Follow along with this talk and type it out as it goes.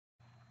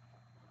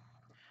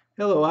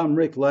Hello, I'm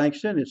Rick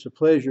Langston. It's a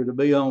pleasure to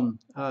be on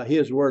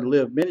His Word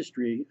Live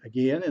Ministry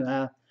again, and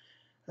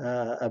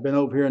I've been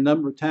over here a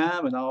number of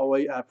times, and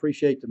I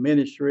appreciate the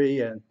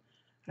ministry and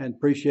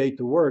appreciate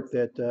the work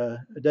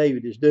that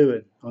David is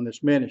doing on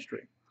this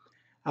ministry.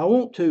 I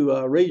want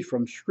to read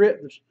from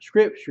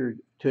Scripture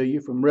to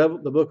you from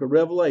the book of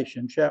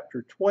Revelation,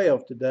 chapter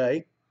 12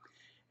 today,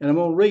 and I'm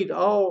going to read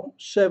all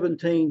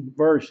 17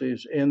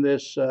 verses in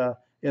this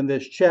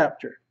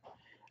chapter.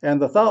 And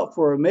the thought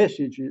for a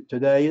message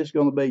today is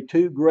going to be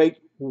two great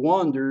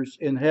wonders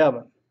in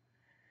heaven.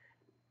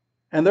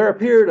 And there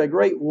appeared a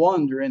great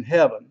wonder in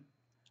heaven,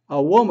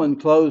 a woman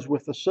clothed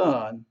with the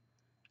sun,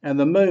 and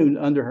the moon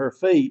under her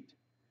feet,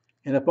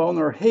 and upon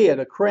her head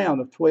a crown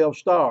of 12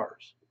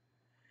 stars.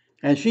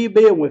 And she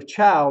being with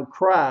child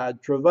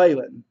cried,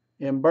 travailing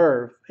in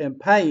birth, and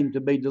pain to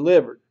be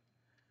delivered.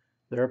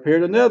 There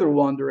appeared another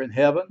wonder in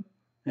heaven,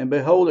 and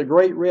behold, a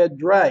great red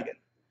dragon,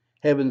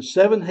 having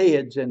 7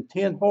 heads and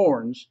 10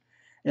 horns,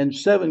 and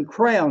 7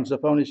 crowns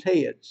upon his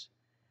heads.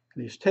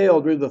 And his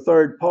tail drew the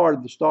third part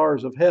of the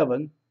stars of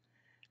heaven,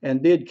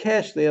 and did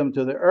cast them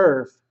to the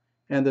earth.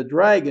 And the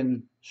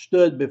dragon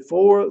stood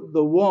before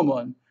the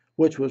woman,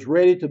 which was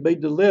ready to be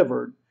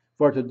delivered,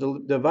 for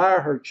to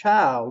devour her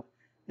child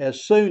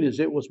as soon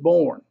as it was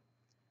born.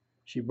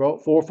 She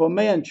brought forth a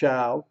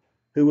man-child,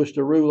 who was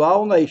to rule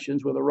all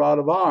nations with a rod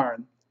of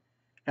iron.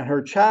 And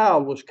her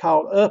child was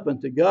caught up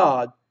unto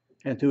God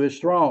and to his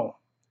throne.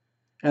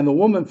 And the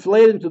woman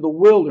fled into the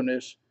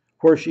wilderness,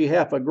 where she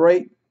hath a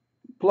great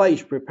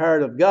place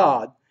prepared of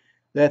God,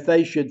 that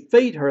they should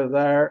feed her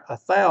there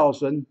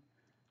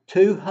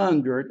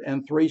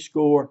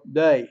 1,260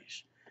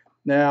 days.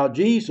 Now,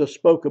 Jesus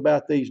spoke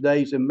about these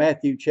days in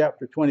Matthew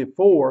chapter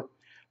 24,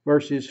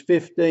 verses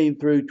 15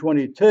 through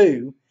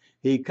 22.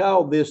 He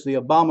called this the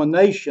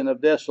abomination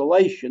of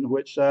desolation,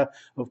 which,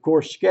 of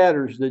course,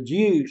 scatters the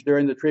Jews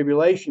during the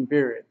tribulation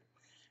period.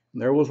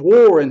 And there was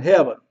war in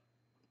heaven.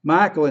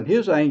 Michael and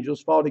his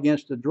angels fought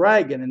against the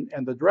dragon,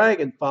 and the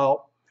dragon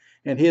fought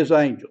and his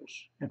angels,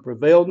 and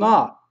prevailed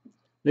not.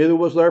 Neither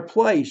was their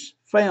place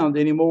found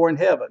any more in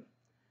heaven.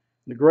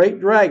 The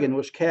great dragon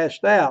was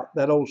cast out,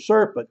 that old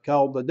serpent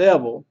called the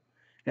devil,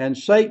 and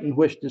Satan,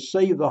 which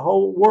deceived the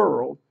whole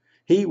world.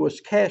 He was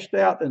cast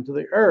out into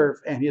the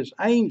earth, and his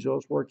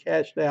angels were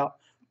cast out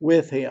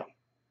with him.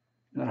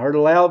 And I heard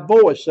a loud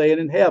voice saying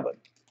in heaven,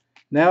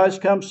 Now has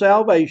come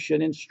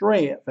salvation and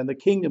strength, and the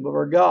kingdom of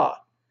our God,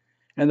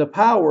 and the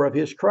power of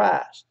his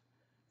Christ.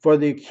 For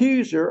the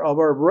accuser of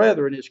our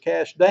brethren is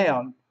cast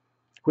down,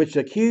 which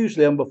accused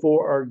them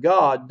before our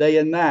God day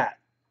and night.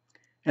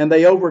 And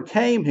they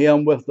overcame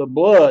him with the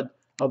blood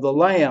of the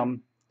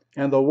Lamb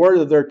and the word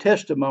of their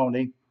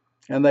testimony,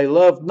 and they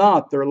loved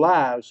not their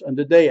lives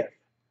unto death.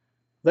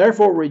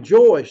 Therefore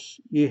rejoice,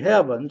 ye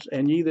heavens,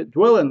 and ye that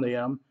dwell in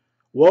them.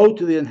 Woe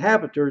to the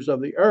inhabitants of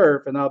the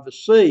earth and of the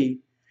sea,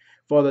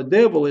 for the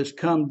devil is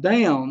come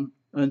down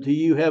unto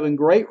you having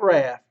great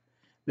wrath,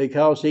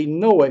 because he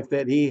knoweth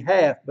that he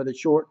hath but a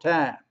short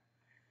time.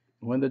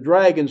 When the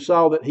dragon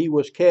saw that he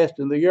was cast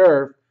in the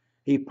earth,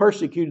 he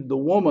persecuted the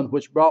woman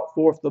which brought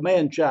forth the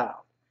man-child.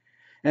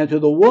 And to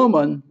the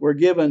woman were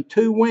given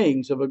 2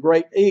 wings of a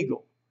great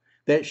eagle,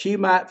 that she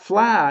might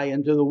fly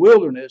into the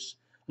wilderness,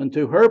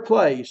 unto her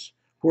place,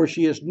 where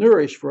she is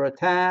nourished for a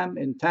time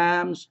and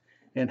times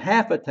and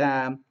half a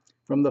time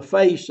from the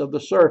face of the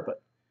serpent.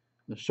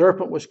 The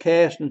serpent was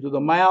cast into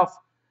the mouth,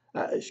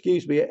 and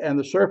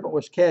the serpent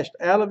was cast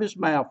out of his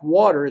mouth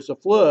water as a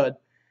flood,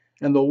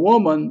 and the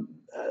woman,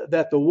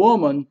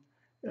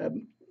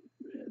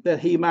 that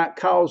he might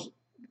cause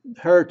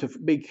her to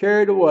be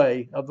carried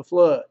away of the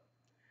flood.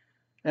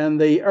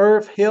 And the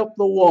earth helped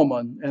the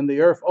woman, and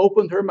the earth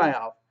opened her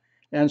mouth,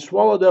 and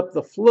swallowed up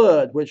the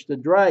flood which the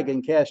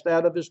dragon cast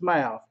out of his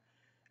mouth.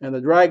 And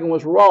the dragon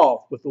was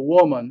wroth with the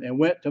woman, and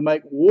went to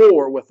make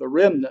war with the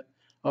remnant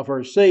of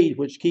her seed,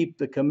 which keep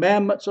the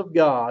commandments of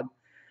God,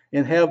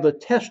 and have the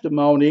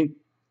testimony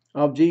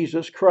of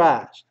Jesus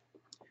Christ.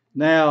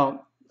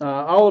 Now,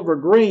 Oliver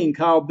Green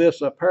called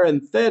this a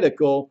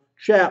parenthetical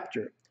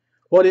chapter.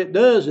 What it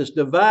does is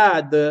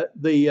divide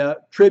the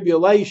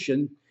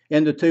tribulation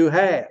into 2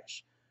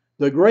 halves.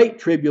 The great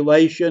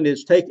tribulation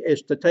is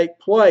to take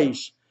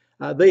place.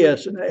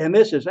 This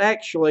is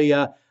actually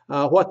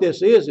what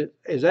this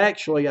is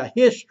actually a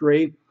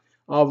history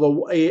of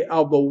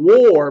the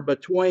war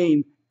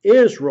between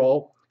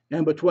Israel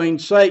and between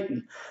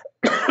Satan.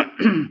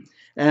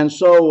 And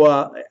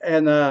so,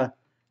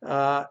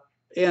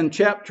 in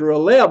chapter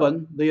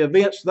 11, the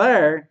events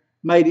there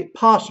made it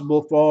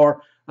possible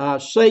for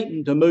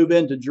Satan to move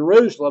into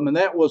Jerusalem, and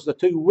that was the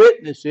 2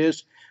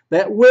 witnesses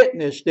that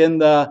witnessed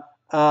in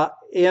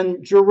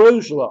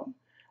Jerusalem.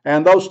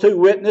 And those 2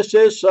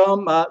 witnesses,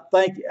 some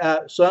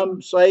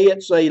say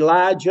it's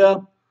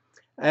Elijah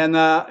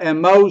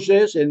and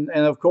Moses, and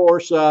of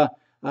course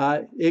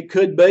it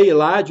could be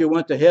Elijah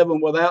went to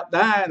heaven without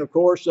dying. Of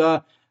course,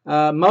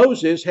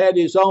 Moses had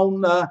his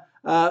own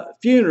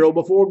funeral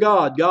before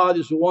God. God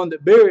is the one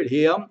that buried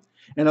him.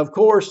 And of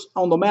course,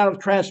 on the Mount of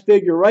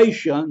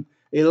Transfiguration,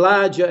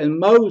 Elijah and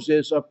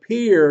Moses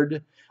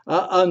appeared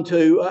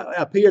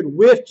appeared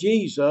with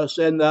Jesus,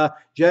 and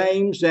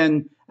James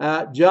and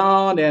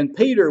John and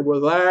Peter were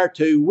there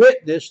to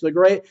witness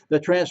the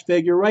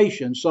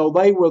transfiguration. So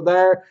they were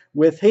there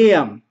with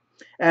him.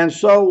 And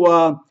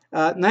so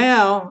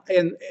now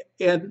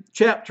in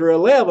chapter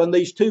 11,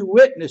 these two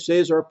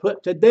witnesses are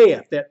put to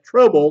death that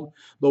troubled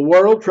the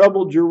world,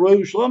 troubled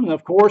Jerusalem. And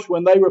of course,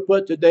 when they were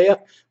put to death,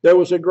 there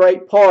was a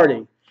great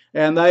party.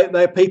 And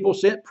people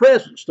sent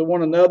presents to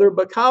one another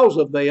because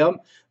of them,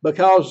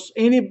 because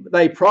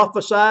they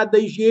prophesied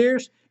these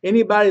years.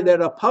 Anybody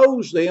that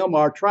opposed them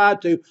or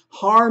tried to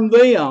harm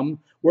them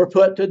were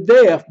put to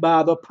death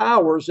by the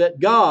powers that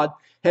God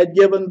had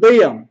given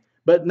them.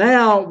 But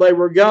now they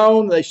were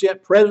gone. They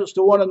sent presents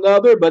to one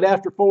another. But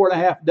after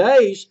 4.5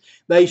 days,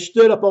 they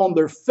stood up on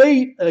their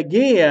feet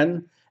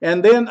again.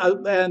 And then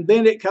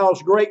it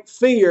caused great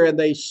fear, and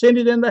they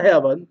ascended into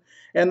heaven.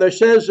 And there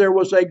says there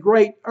was a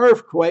great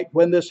earthquake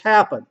when this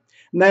happened.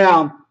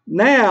 Now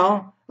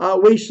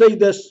we see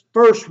this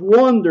first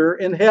wonder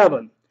in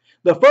heaven.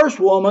 The first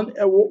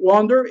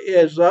wonder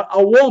is a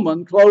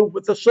woman clothed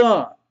with the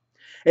sun.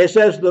 It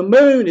says the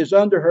moon is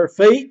under her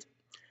feet.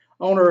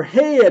 On her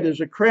head is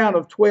a crown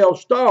of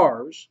 12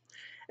 stars.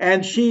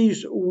 And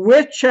she's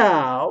with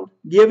child,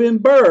 giving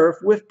birth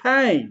with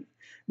pain.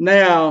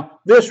 Now,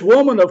 this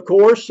woman, of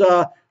course,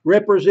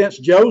 represents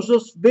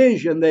Joseph's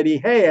vision that he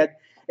had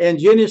in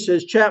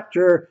Genesis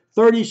chapter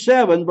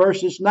 37,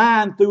 verses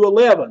 9 through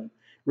 11.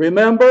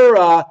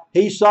 Remember,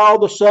 he saw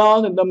the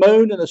sun and the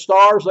moon and the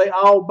stars. They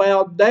all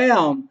bowed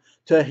down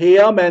to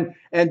him.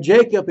 And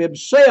Jacob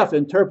himself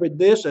interpreted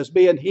this as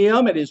being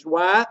him and his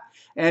wife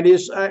and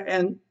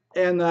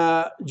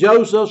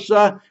Joseph's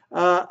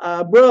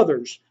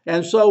brothers.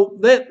 And so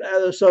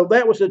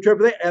that was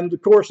interpreted. And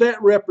of course,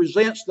 that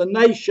represents the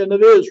nation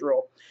of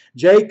Israel.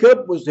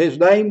 Jacob, his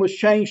name was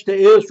changed to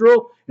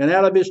Israel, and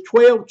out of his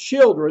 12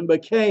 children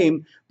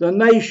became the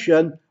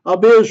nation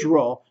of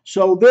Israel.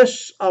 So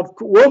this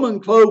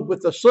woman clothed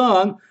with the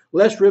sun,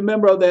 let's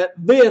remember that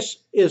this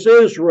is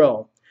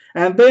Israel.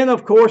 And then,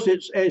 of course,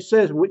 it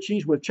says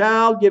she's with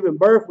child, giving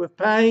birth with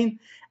pain,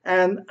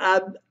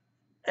 of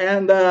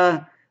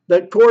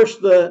course,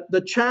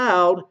 the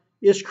child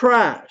is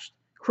Christ.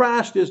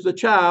 Christ is the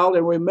child,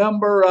 and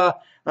remember,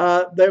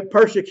 the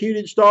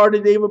persecuted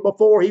started even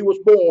before he was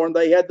born.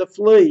 They had to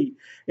flee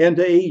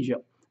into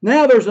Egypt.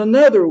 Now there's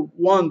another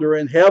wonder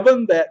in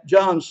heaven that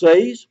John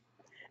sees,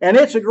 and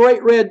it's a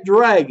great red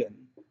dragon.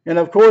 And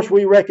of course,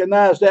 we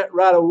recognize that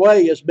right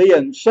away as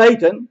being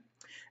Satan.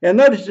 And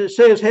notice it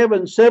says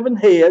having 7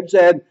 heads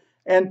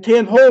and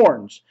 10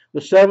 horns.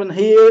 The 7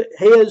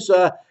 heads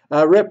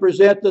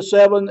represent the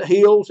 7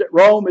 hills that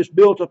Rome is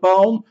built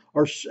upon.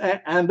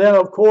 And then,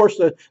 of course,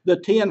 the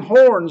 10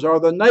 horns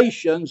are the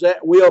nations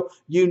that will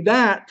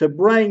unite to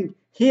bring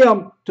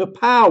him to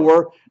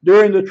power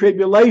during the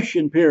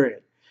tribulation period.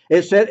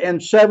 It said,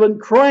 and 7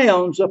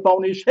 crowns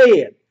upon his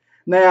head.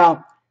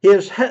 Now,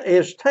 his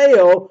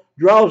tail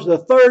draws the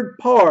 3rd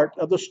part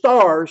of the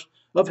stars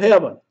of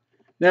heaven.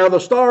 Now, the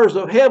stars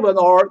of heaven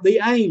are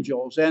the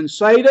angels. And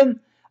Satan,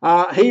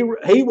 he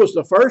was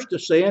the first to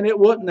sin. It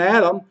wasn't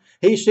Adam.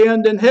 He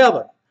sinned in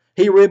heaven.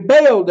 He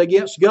rebelled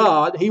against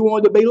God. He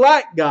wanted to be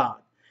like God.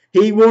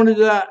 He wanted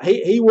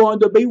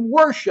to be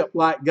worshipped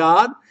like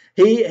God.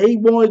 He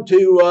wanted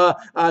to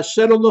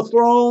sit on the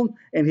throne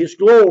in his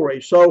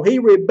glory. So he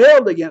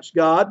rebelled against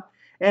God,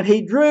 and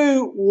he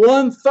drew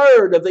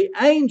 1/3 of the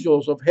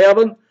angels of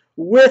heaven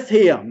with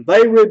him.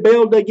 They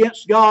rebelled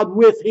against God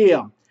with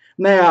him.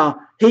 Now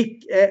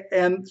his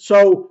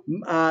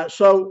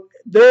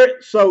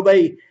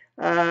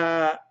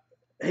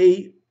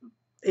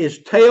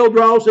tail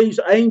draws these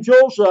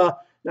angels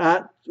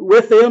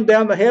with them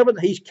down to heaven.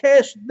 He's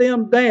cast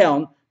them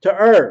down to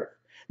earth.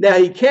 Now,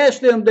 he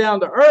cast them down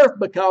to earth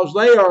because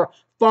they are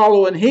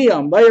following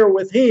him. They are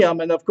with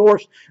him. And, of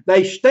course,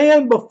 they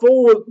stand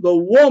before the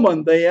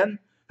woman then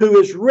who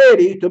is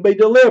ready to be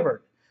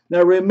delivered.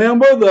 Now,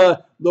 remember, the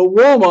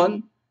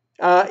woman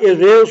is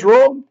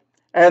Israel,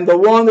 and the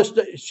one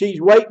that she's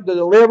waiting to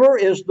deliver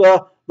is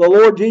the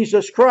Lord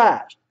Jesus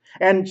Christ.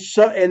 And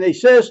he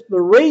says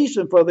the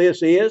reason for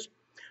this is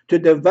to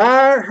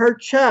devour her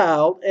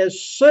child as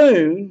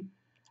soon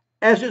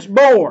as it's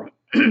born.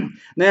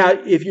 Now,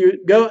 if you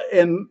go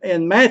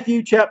in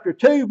Matthew chapter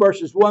 2,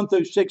 verses 1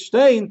 through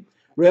 16,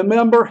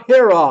 remember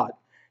Herod.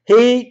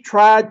 He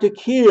tried to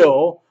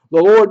kill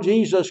the Lord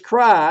Jesus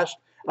Christ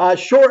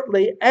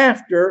shortly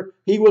after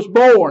he was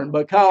born,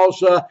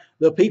 because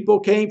the people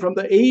came from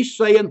the east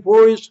saying,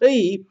 "Where is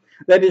he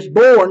that is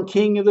born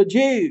King of the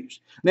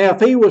Jews?" Now,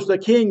 if he was the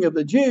King of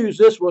the Jews,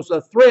 this was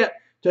a threat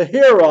to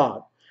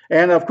Herod.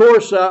 And of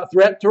course, a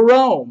threat to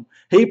Rome.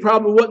 He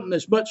probably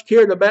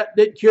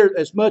didn't care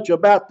as much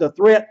about the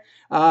threat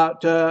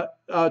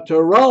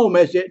to Rome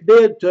as it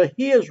did to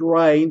his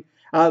reign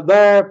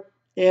there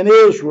in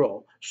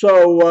Israel.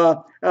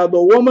 So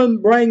the woman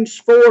brings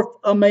forth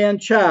a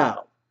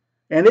man-child,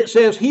 and it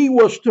says he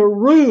was to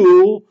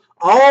rule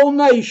all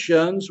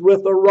nations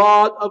with a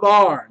rod of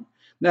iron.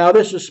 Now,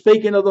 this is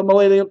speaking of the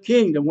millennial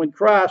kingdom when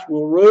Christ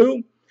will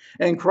rule.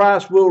 and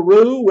Christ will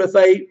rule with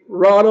a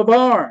rod of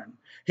iron.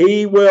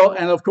 He will,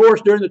 and of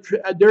course, during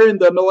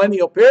the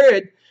millennial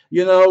period,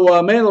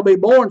 man will be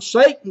born.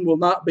 Satan will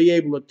not be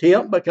able to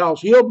tempt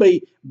because he'll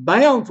be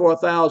bound for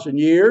 1,000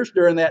 years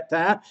during that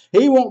time.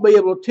 He won't be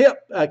able to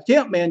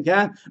tempt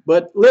mankind.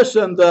 But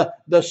listen,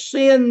 the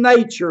sin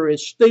nature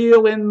is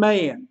still in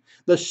man.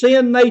 The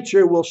sin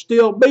nature will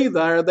still be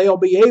there. They'll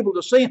be able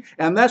to sin.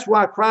 And that's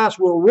why Christ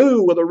will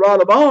rule with a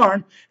rod of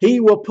iron. He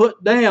will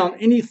put down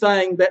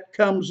anything that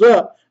comes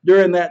up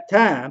during that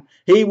time.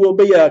 He will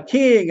be a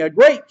king, a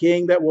great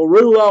king that will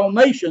rule all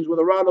nations with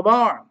a rod of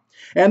iron.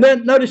 And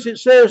then notice it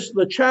says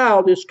the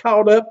child is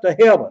caught up to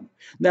heaven.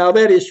 Now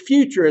that is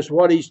future is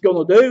what he's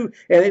going to do.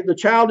 And the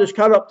child is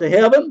caught up to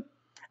heaven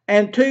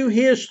and to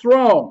his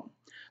throne.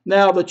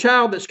 Now the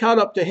child that's caught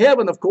up to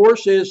heaven, of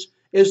course, is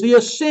the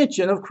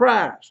ascension of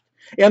Christ.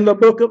 In the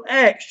book of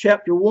Acts,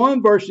 chapter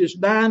 1, verses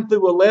 9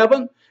 through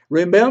 11,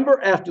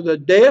 remember, after the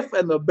death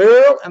and the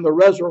burial and the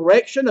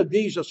resurrection of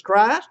Jesus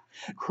Christ,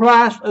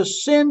 Christ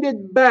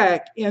ascended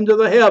back into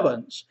the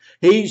heavens.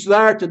 He's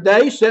there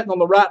today, sitting on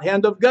the right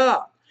hand of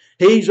God.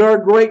 He's our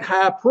great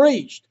high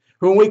priest.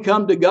 When we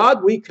come to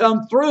God, we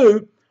come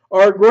through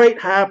our great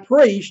high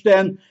priest,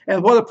 and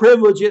what a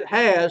privilege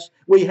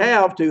we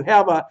have to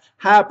have a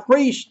high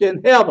priest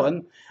in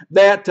heaven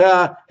that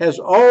has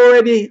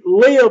already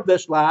lived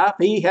this life.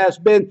 He has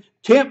been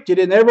tempted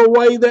in every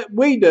way that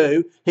we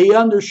do. He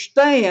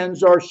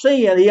understands our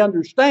sin. He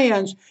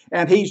understands,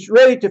 and he's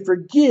ready to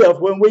forgive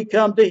when we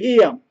come to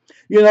him.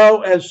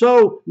 And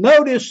so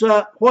notice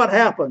what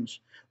happens.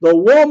 The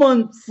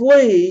woman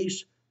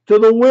flees to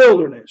the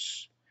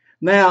wilderness.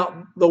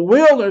 Now, the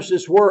wilderness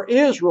is where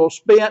Israel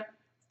spent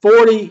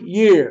 40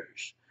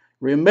 years.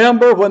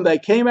 Remember, when they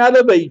came out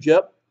of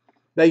Egypt,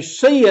 they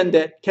sinned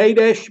at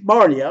Kadesh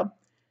Barnea,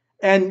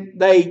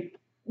 and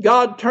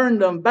God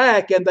turned them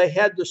back, and they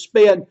had to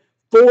spend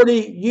 40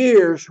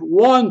 years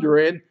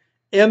wandering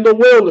in the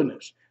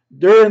wilderness.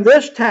 During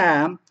this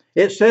time,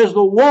 it says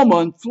the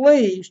woman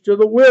flees to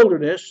the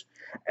wilderness,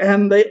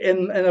 and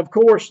of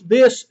course,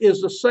 this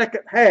is the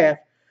second half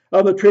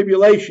of the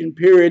tribulation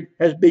period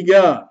has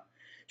begun.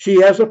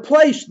 She has a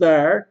place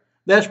there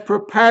that's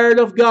prepared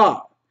of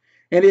God.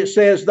 And it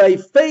says they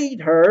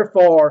feed her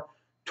for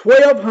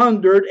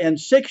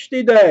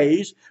 1,260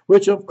 days,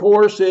 which of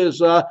course is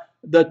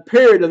the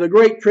period of the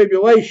Great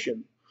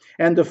Tribulation.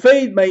 And to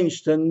feed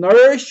means to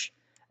nourish.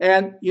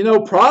 And,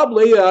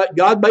 probably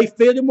God may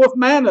feed them with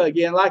manna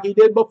again like he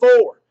did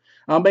before.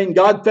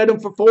 God fed them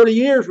for 40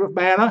 years with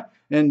manna,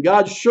 and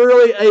God's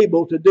surely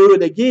able to do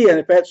it again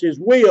if that's his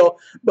will.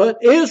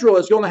 But Israel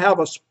is going to have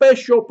a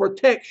special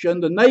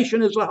protection, the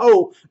nation as a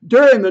whole,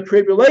 during the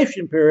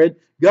tribulation period.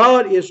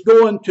 God is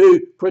going to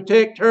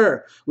protect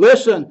her.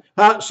 Listen,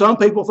 some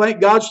people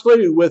think God's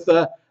through with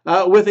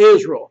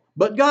Israel.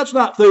 But God's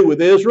not through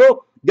with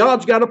Israel.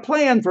 God's got a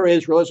plan for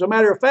Israel. As a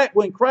matter of fact,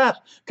 when Christ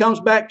comes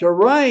back to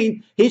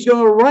reign, he's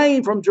going to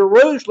reign from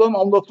Jerusalem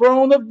on the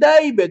throne of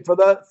David for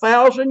the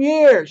 1,000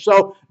 years.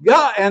 So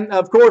God, and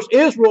of course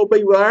Israel will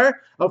be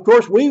there. Of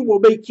course we will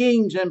be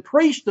kings and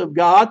priests of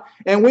God,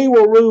 and we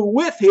will rule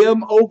with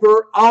him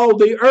over all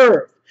the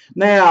earth.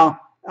 Now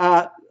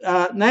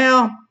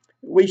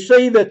we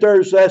see that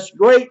there's this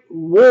great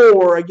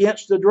war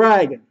against the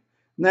dragon.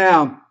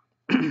 Now,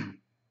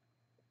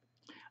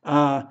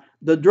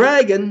 the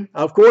dragon,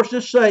 of course,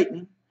 is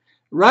Satan.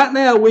 Right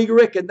now, we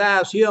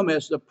recognize him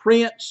as the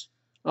prince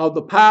of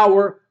the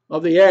power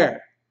of the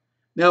air.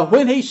 Now,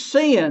 when he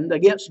sinned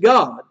against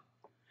God,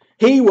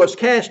 he was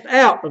cast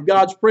out of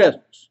God's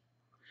presence.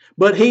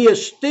 But he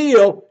is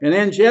still an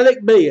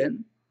angelic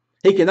being.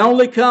 He can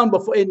only come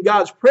in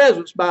God's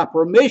presence by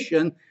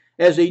permission,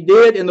 as he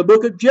did in the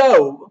book of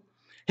Job.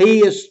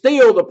 He is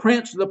still the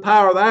prince of the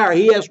power of the air.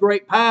 He has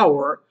great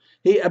power,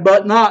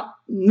 but not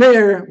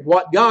near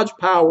what God's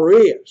power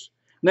is.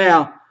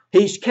 Now,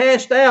 he's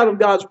cast out of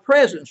God's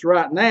presence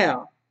right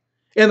now.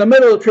 In the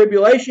middle of the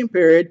tribulation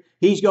period,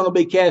 he's going to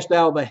be cast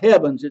out of the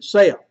heavens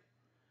itself.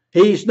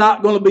 He's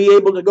not going to be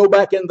able to go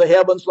back into the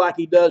heavens like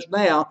he does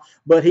now,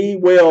 but he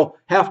will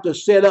have to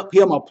set up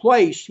him a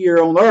place here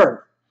on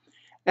earth.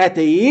 At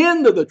the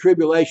end of the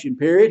tribulation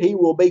period, he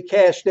will be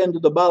cast into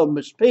the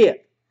bottomless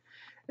pit.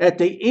 At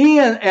the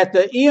end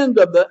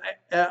of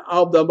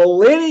the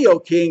millennial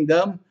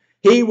kingdom,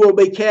 he will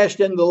be cast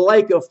into the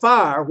lake of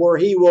fire, where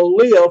he will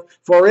live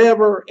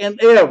forever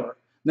and ever.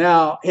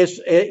 Now,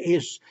 his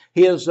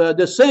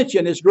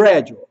descension is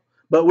gradual,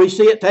 but we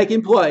see it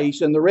taking place,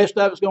 and the rest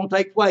of it's going to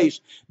take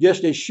place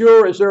just as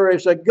sure as there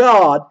is a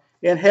God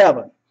in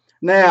heaven.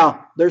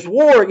 Now, there's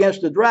war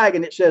against the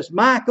dragon. It says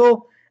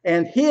Michael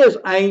and his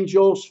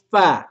angels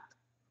fight.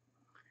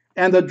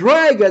 And the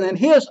dragon and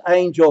his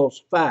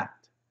angels fight.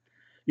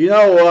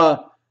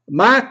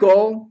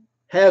 Michael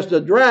has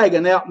the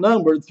dragon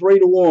outnumbered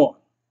 3-1.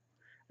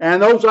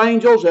 And those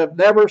angels have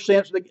never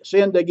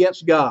sinned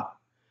against God.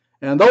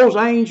 And those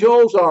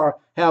angels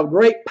have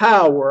great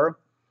power.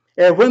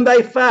 And when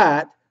they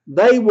fight,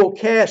 they will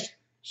cast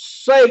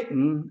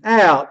Satan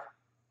out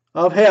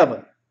of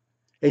heaven.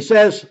 He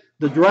says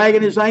the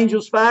dragon and his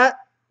angels fight.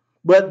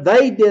 but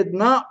they did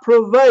not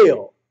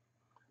prevail.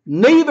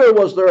 Neither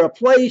was there a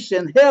place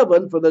in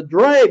heaven for the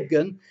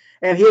dragon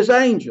and his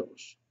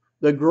angels.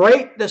 The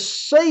great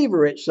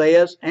deceiver, it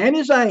says, and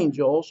his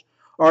angels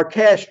are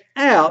cast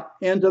out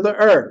into the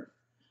earth.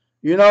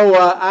 You know,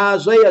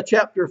 Isaiah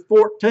chapter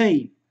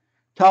 14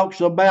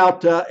 talks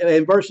about,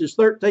 in verses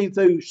 13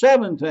 through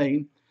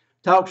 17,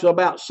 talks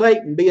about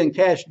Satan being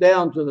cast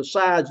down to the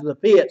sides of the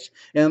pits,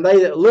 and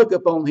they that look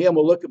upon him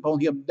will look upon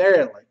him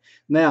daringly.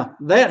 Now,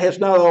 that has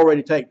not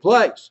already taken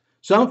place.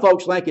 Some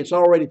folks think it's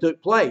already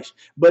took place,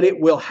 but it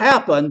will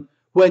happen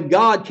when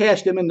God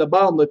cast him in the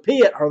bottom of the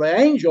pit, or the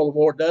angel of the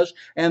Lord does,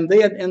 and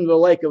then in the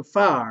lake of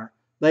fire.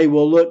 They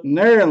will look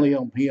narrowly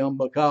on him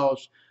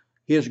because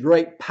his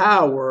great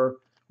power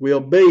will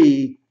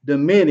be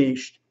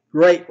diminished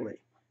greatly.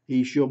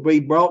 He shall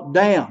be brought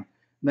down.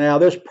 Now,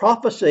 this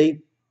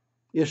prophecy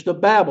is to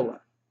Babylon.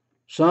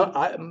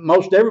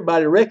 Most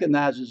everybody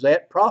recognizes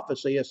that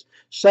prophecy is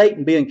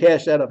Satan being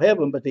cast out of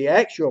heaven, but the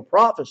actual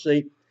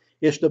prophecy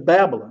is to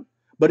Babylon.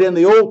 But in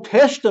the Old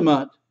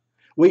Testament,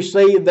 we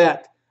see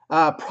that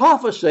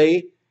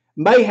prophecy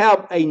may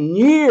have a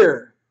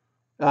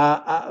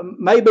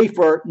may be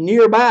for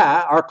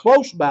nearby or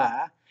close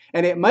by,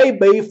 and it may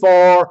be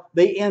for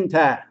the end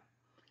time.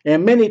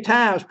 And many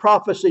times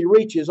prophecy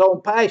reaches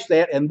on past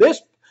that, and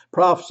this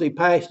prophecy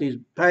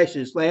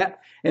passes that,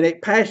 and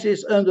it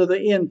passes under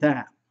the end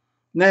time.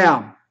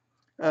 Now,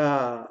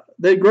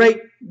 the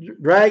great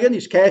dragon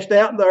is cast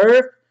out in the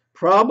earth.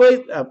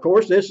 Probably, of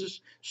course,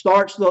 this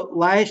starts the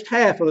last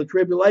half of the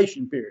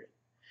tribulation period.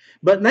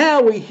 But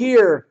now we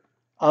hear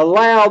a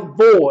loud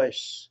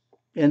voice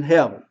in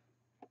heaven.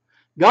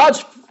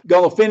 God's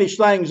going to finish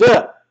things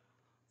up.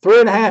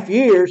 3.5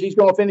 years, he's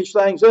going to finish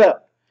things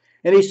up.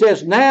 And he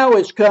says, now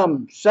is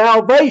come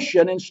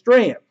salvation and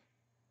strength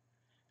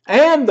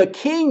and the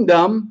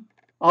kingdom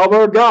of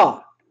our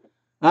God.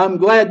 I'm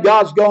glad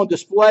God's going to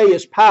display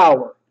his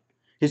power.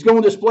 He's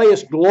going to display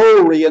his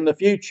glory in the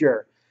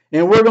future.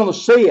 And we're going to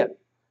see it.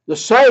 The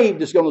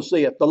saved is going to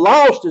see it. The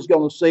lost is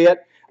going to see it.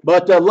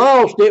 But the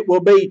lost, it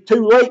will be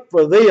too late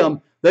for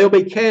them. They'll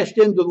be cast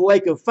into the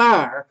lake of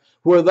fire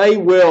where they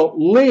will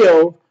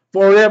live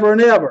forever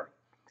and ever.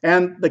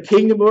 And the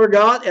kingdom of our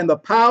God and the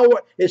power,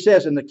 it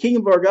says in the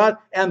kingdom of our God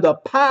and the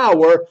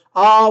power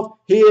of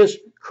his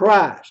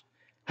Christ.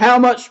 How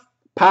much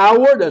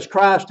power does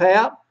Christ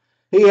have?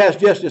 He has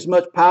just as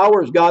much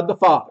power as God the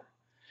Father.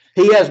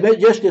 He has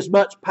just as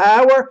much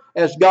power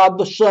as God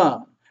the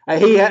Son.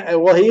 He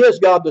is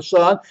God the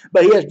Son,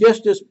 but he has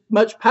just as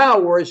much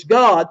power as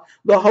God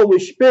the Holy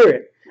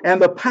Spirit.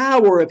 And the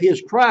power of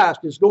his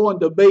Christ is going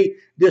to be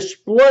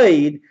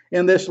displayed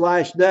in this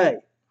last day.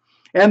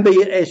 And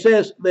it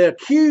says, the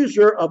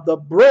accuser of the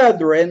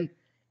brethren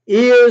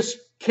is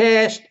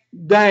cast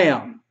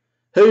down.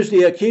 Who's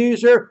the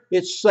accuser?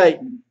 It's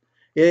Satan.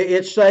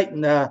 It's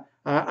Satan.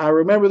 I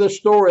remember this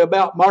story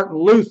about Martin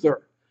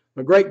Luther,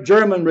 a great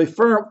German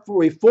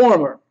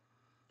reformer.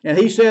 And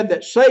he said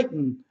that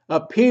Satan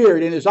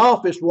appeared in his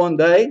office one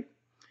day,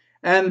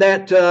 and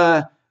that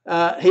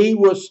he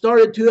was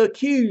started to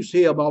accuse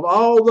him of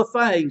all the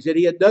things that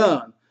he had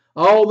done,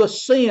 all the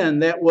sin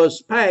that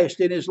was past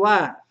in his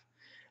life.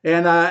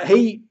 And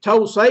he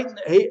told Satan,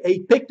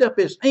 he picked up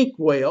his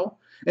inkwell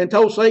and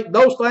told Satan,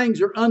 those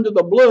things are under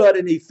the blood,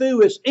 and he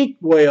threw his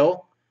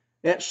inkwell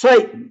at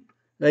Satan.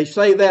 They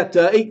say that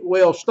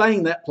inkwell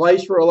stained that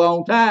place for a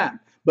long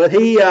time. But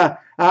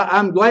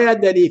I'm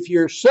glad that if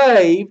you're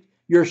saved,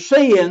 your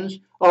sins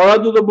are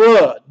under the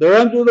blood. They're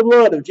under the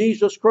blood of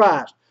Jesus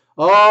Christ.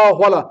 Oh,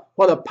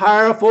 what a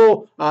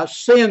powerful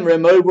sin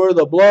remover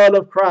the blood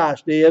of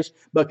Christ is,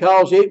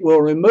 because it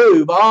will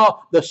remove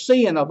all the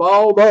sin of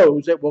all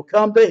those that will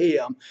come to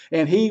him,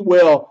 and he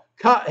will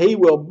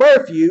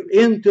birth you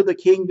into the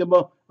kingdom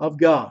of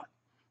God.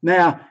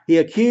 Now, he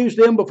accused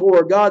them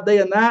before God day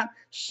and night.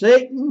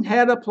 Satan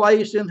had a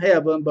place in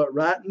heaven, but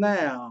right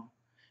now,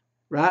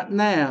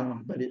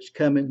 but it's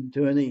coming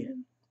to an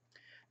end.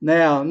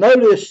 Now,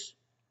 notice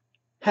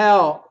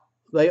how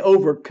they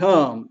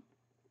overcome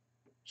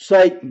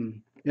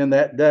Satan in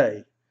that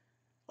day.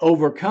 They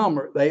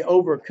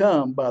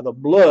overcome by the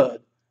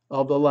blood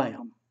of the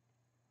Lamb.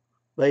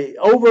 They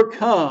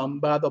overcome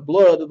by the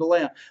blood of the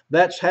Lamb.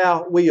 That's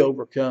how we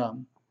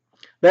overcome.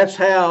 That's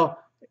how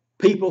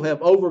people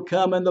have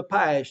overcome in the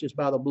past, is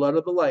by the blood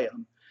of the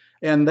Lamb.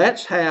 And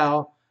that's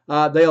how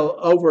they'll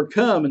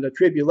overcome in the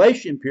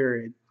tribulation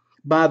period,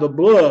 by the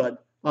blood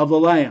of the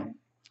Lamb.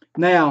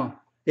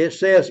 Now, it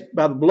says,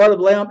 by the blood of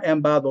the Lamb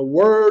and by the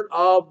word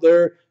of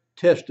their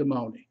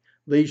testimony.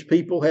 These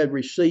people had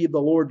received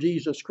the Lord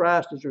Jesus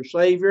Christ as their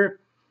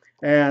Savior,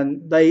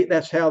 and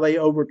that's how they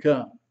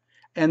overcome.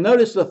 And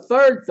notice the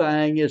third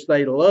thing is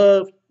they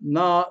loved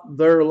not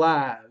their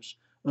lives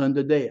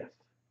unto death.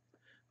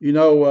 You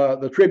know,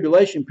 the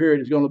tribulation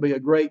period is going to be a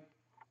great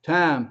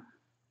time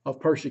of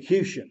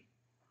persecution.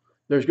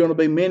 There's going to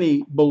be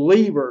many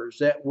believers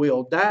that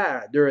will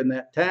die during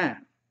that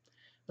time.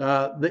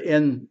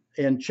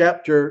 In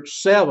chapter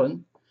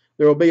 7,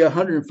 there will be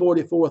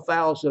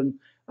 144,000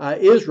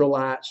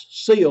 Israelites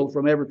sealed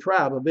from every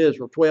tribe of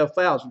Israel,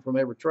 12,000 from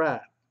every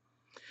tribe.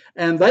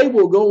 And they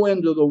will go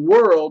into the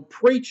world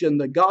preaching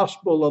the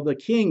gospel of the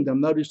kingdom.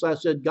 Notice I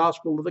said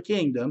gospel of the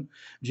kingdom.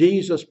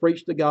 Jesus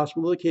preached the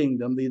gospel of the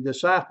kingdom. The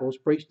disciples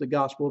preached the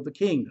gospel of the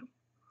kingdom.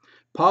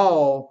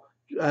 Paul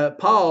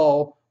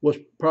was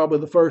probably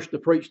the first to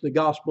preach the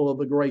gospel of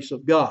the grace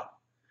of God.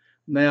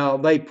 Now,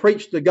 they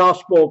preached the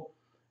gospel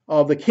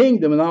of the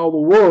kingdom in all the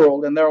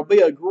world, and there will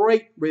be a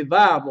great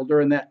revival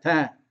during that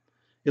time.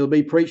 It'll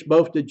be preached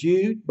both to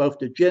Jew, both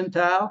to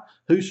Gentile,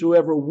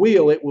 whosoever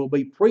will, it will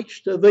be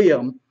preached to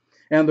them.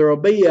 And there will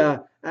be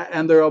a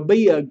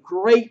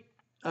great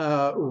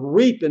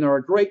reaping or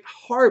a great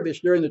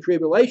harvest during the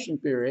tribulation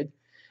period.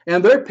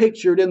 And they're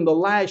pictured in the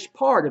last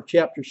part of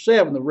chapter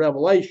 7 of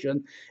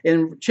Revelation.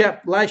 In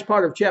last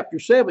part of chapter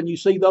 7, you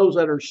see those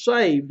that are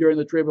saved during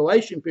the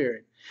tribulation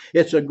period.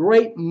 It's a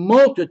great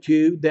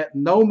multitude that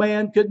no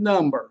man could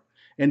number.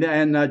 And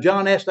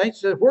John asked the angel,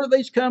 said, where do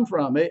these come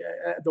from?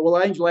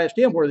 The angel asked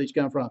him where these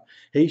come from.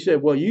 He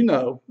said, well,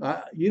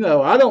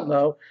 I don't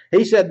know.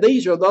 He said,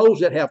 these are those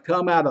that have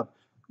come out of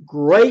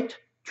great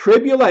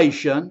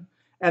tribulation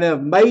and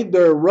have made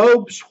their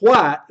robes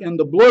white in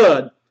the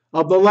blood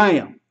of the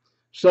Lamb.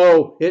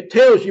 So it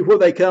tells you where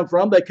they come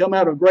from. They come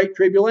out of great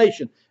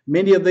tribulation.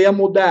 Many of them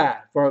will die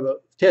for the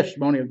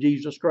testimony of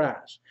Jesus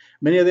Christ.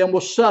 Many of them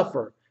will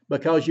suffer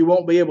because you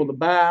won't be able to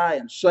buy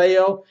and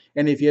sell.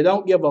 And if you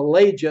don't give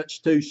allegiance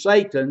to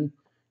Satan,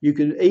 you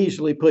could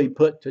easily be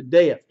put to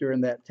death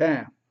during that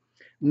time.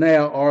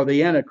 Now, or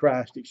the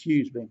Antichrist,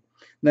 excuse me.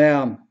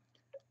 Now,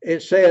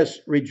 it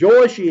says,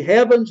 rejoice ye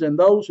heavens and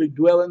those who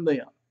dwell in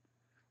them.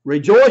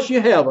 Rejoice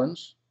ye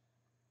heavens,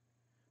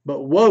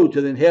 but woe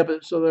to the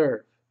inhabitants of the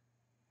earth.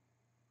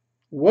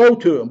 Woe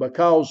to them,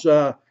 because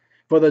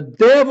for the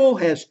devil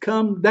has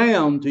come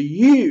down to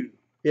you,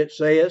 it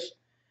says,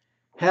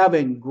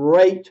 having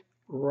great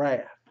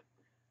wrath.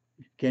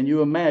 Can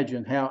you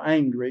imagine how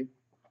angry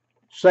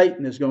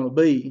Satan is going to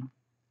be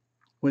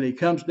when he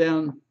comes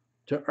down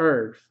to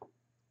earth?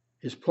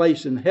 His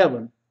place in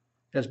heaven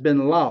has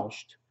been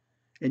lost,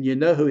 and you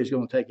know who he's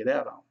going to take it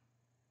out on.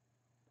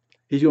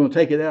 He's going to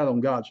take it out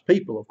on God's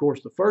people. Of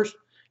course, the first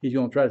he's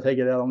going to try to take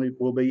it out on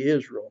will be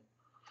Israel.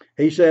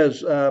 He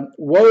says,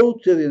 woe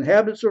to the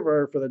inhabitants of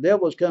earth, for the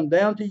devil has come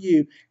down to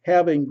you,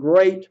 having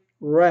great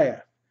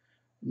wrath,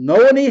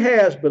 knowing he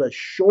has but a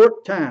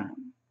short time.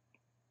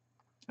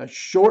 A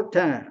short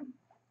time.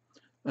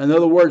 In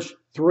other words,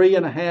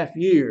 3.5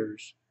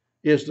 years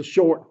is the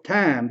short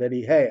time that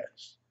he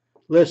has.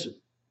 Listen,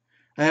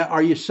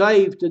 are you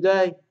saved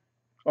today?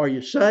 Are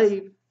you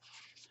saved?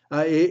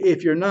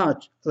 If you're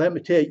not, let me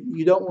tell you,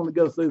 you don't want to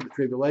go through the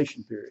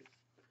tribulation period.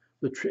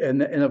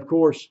 And of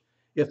course,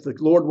 if the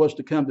Lord was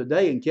to come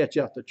today and catch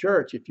out the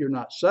church, if you're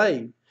not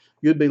saved,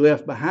 you'd be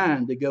left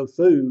behind to go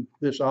through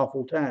this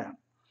awful time.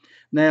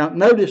 Now,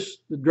 notice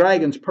the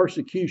dragon's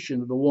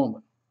persecution of the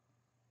woman.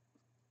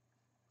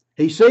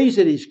 He sees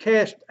that he's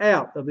cast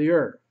out of the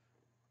earth.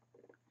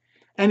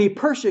 And he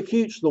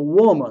persecutes the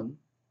woman,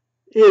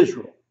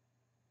 Israel.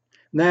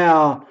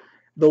 Now,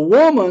 the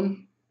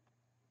woman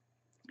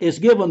is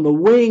given the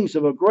wings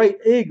of a great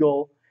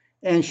eagle,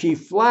 and she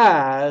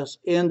flies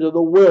into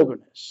the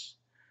wilderness.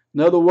 In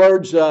other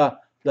words,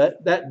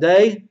 that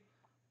day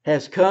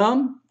has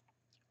come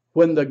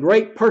when the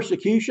great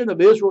persecution of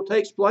Israel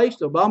takes place,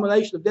 the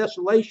abomination of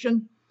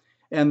desolation,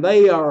 and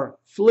they are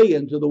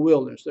fleeing to the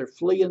wilderness. They're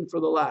fleeing for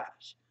their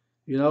lives.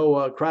 You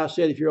know, Christ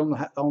said, if you're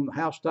on the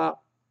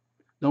housetop,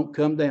 don't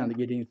come down to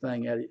get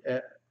anything out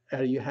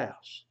of your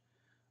house,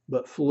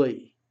 but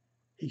flee.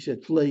 He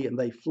said, flee, and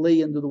they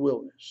flee into the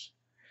wilderness.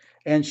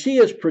 And she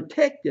is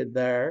protected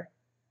there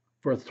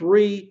for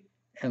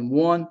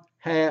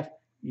 3.5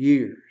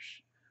 years,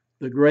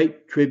 the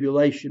great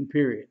tribulation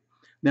period.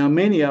 Now,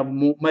 many of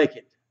them won't make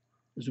it.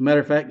 As a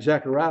matter of fact,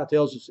 Zechariah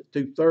tells us that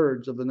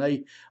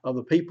 2/3 of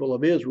the people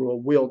of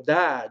Israel will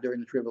die during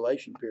the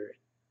tribulation period.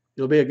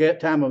 It'll be a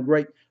time of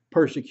great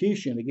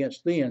persecution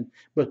against them,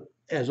 but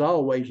as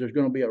always, there's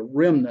going to be a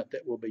remnant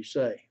that will be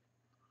saved.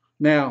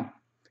 Now,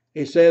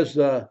 it says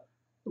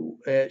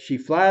she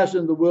flies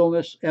into the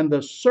wilderness, and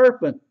the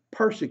serpent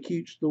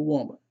persecutes the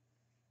woman.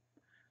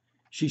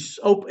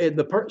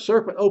 The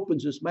serpent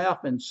opens his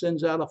mouth and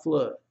sends out a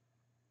flood.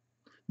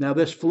 Now,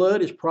 this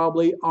flood is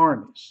probably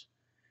armies.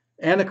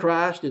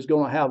 Antichrist is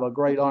going to have a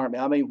great army.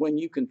 I mean, when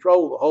you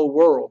control the whole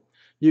world,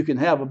 you can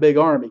have a big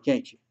army,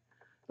 can't you?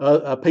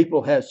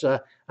 People has,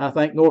 I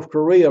think North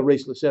Korea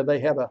recently said they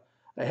had a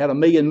 1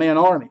 million-man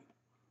army.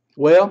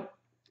 Well,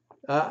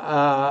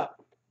 the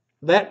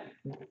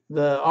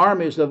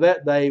armies of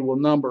that day will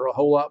number a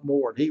whole lot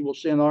more. He will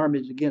send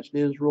armies against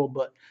Israel,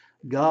 but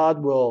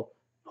God will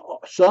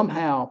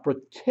somehow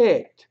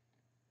protect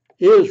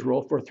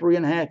Israel for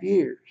 3.5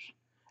 years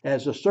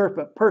as the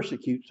serpent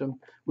persecutes them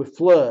with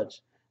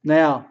floods.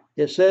 Now,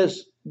 it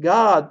says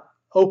God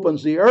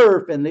opens the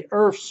earth, and the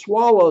earth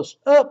swallows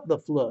up the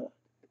flood.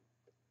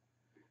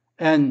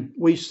 And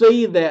we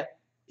see that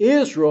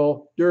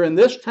Israel during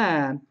this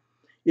time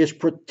is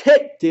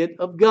protected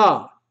of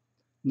God.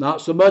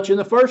 Not so much in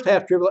the first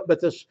half tribulation,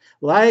 but this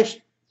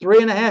last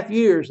 3.5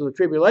 years of the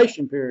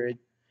tribulation period,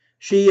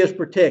 she is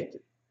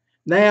protected.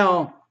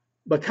 Now,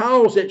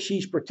 because that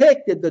she's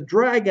protected, the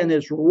dragon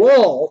is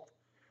wroth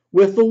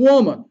with the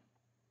woman.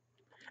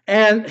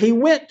 And he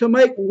went to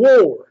make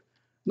war.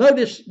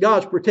 Notice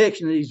God's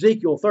protection in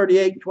Ezekiel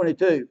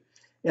 38:22.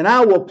 And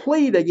I will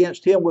plead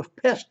against him with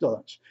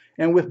pestilence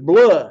and with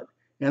blood,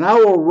 and I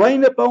will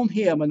rain upon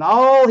him and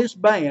all his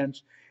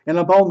bands, and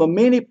upon the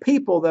many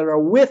people that are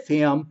with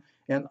him,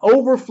 and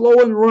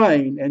overflowing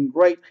rain, and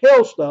great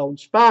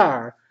hailstones,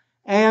 fire,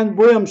 and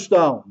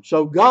brimstone.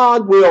 So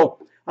God will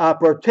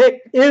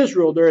protect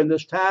Israel during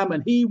this time,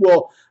 and he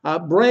will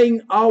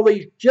bring all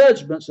these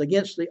judgments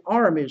against the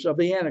armies of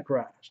the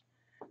Antichrist.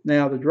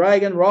 Now the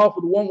dragon, wroth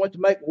with the woman, went to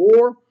make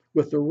war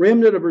with the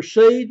remnant of her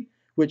seed,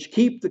 which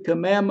keep the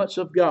commandments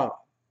of God.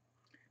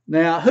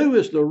 Now, who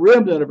is the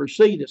remnant of her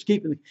seed that's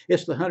keeping?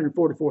 It's the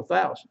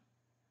 144,000.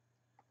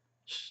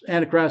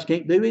 Antichrist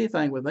can't do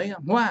anything with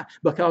them. Why?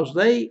 Because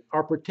they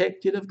are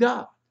protected of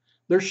God.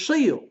 They're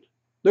sealed.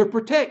 They're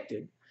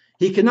protected.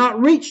 He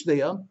cannot reach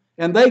them,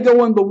 and they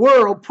go in the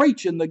world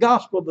preaching the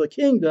gospel of the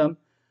kingdom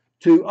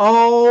to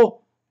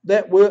all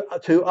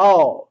to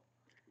all.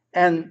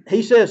 And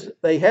he says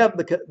they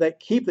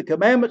keep the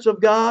commandments of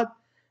God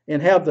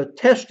and have the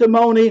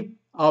testimony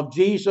of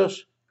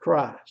Jesus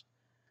Christ.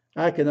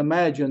 I can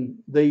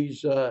imagine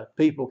these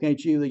people,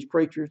 can't you? These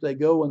preachers, they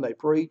go and they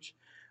preach.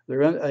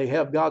 They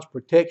have God's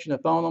protection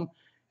upon them.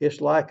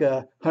 It's like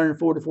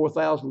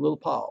 144,000 little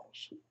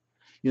Pauls.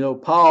 You know,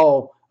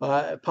 Paul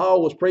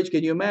was preaching.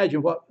 Can you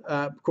imagine what?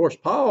 Of course,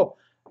 Paul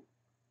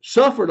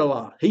suffered a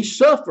lot. He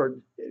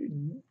suffered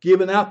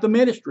giving out the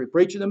ministry,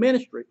 preaching the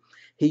ministry.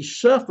 He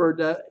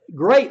suffered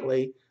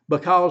greatly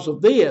because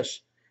of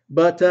this.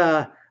 But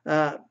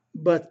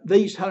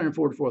these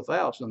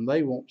 144,000,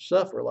 they won't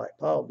suffer like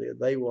Paul did.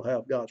 They will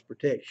have God's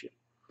protection.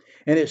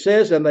 And it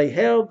says, and they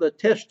held the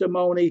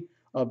testimony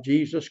of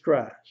Jesus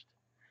Christ.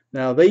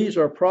 Now, these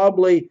are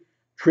probably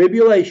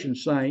tribulation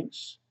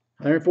saints,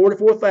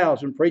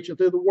 144,000 preaching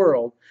through the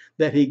world,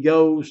 that he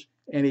goes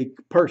and he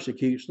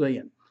persecutes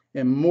them.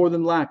 And more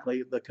than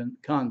likely the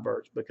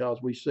converts,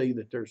 because we see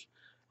that there's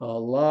a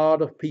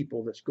lot of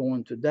people that's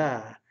going to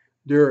die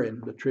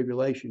during the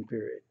tribulation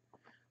period.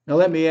 Now,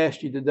 let me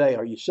ask you today,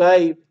 are you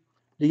saved?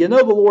 Do you know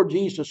the Lord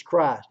Jesus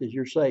Christ as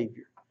your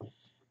Savior?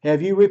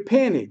 Have you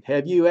repented?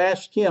 Have you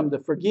asked him to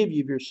forgive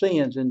you of your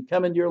sins and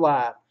come into your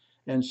life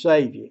and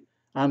save you?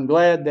 I'm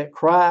glad that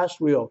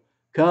Christ will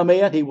come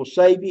in. He will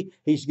save you.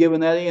 He's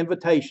given that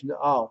invitation to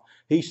all.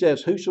 He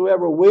says,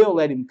 whosoever will,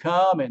 let him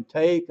come and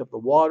take of the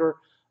water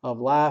of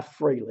life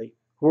freely.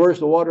 Where's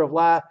the water of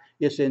life?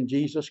 It's in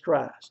Jesus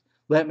Christ.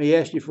 Let me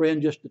ask you,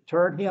 friend, just to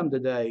turn him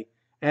today.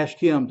 Ask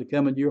him to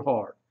come into your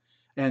heart.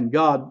 And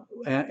God,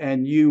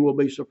 and you will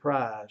be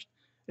surprised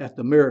at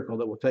the miracle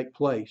that will take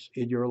place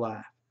in your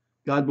life.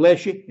 God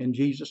bless you in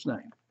Jesus'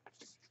 name.